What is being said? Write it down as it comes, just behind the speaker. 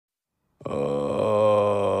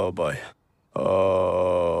Oh, boy.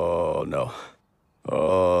 Oh, no.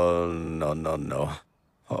 Oh, no, no, no.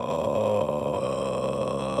 Oh,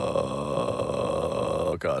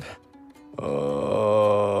 God.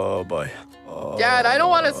 Oh, boy. Dad, I don't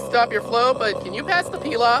want to stop your flow, but can you pass the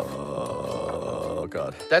peel off? Oh,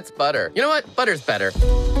 God. That's butter. You know what? Butter's better.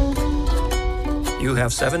 You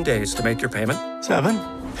have 7 days to make your payment. 7?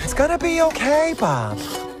 It's gonna be okay, Bob.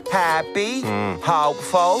 Happy,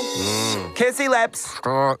 hopeful, kissy lips.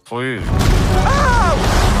 Please. Oh!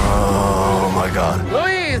 Oh, my God.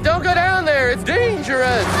 Louise, don't go down there. It's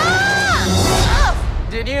dangerous.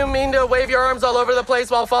 Did you mean to wave your arms all over the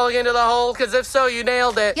place while falling into the hole? Because if so, you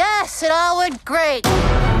nailed it. Yes, it all went great.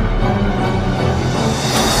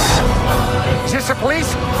 Is this the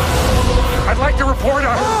police? I'd like to report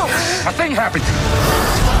a thing happened.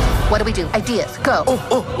 What do we do? Ideas, go.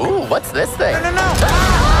 Ooh, what's this thing? No.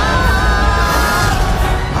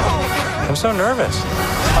 I'm so nervous.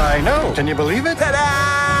 I know. Can you believe it?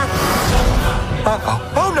 Ta-da!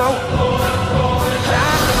 Oh, no.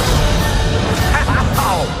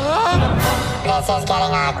 This is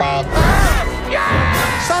getting awkward.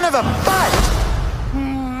 Son of a butt!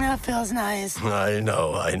 That feels nice. I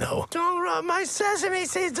know. Don't rub my sesame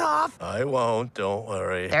seeds off. I won't, don't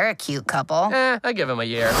worry. They're a cute couple. I give him a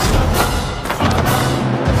year.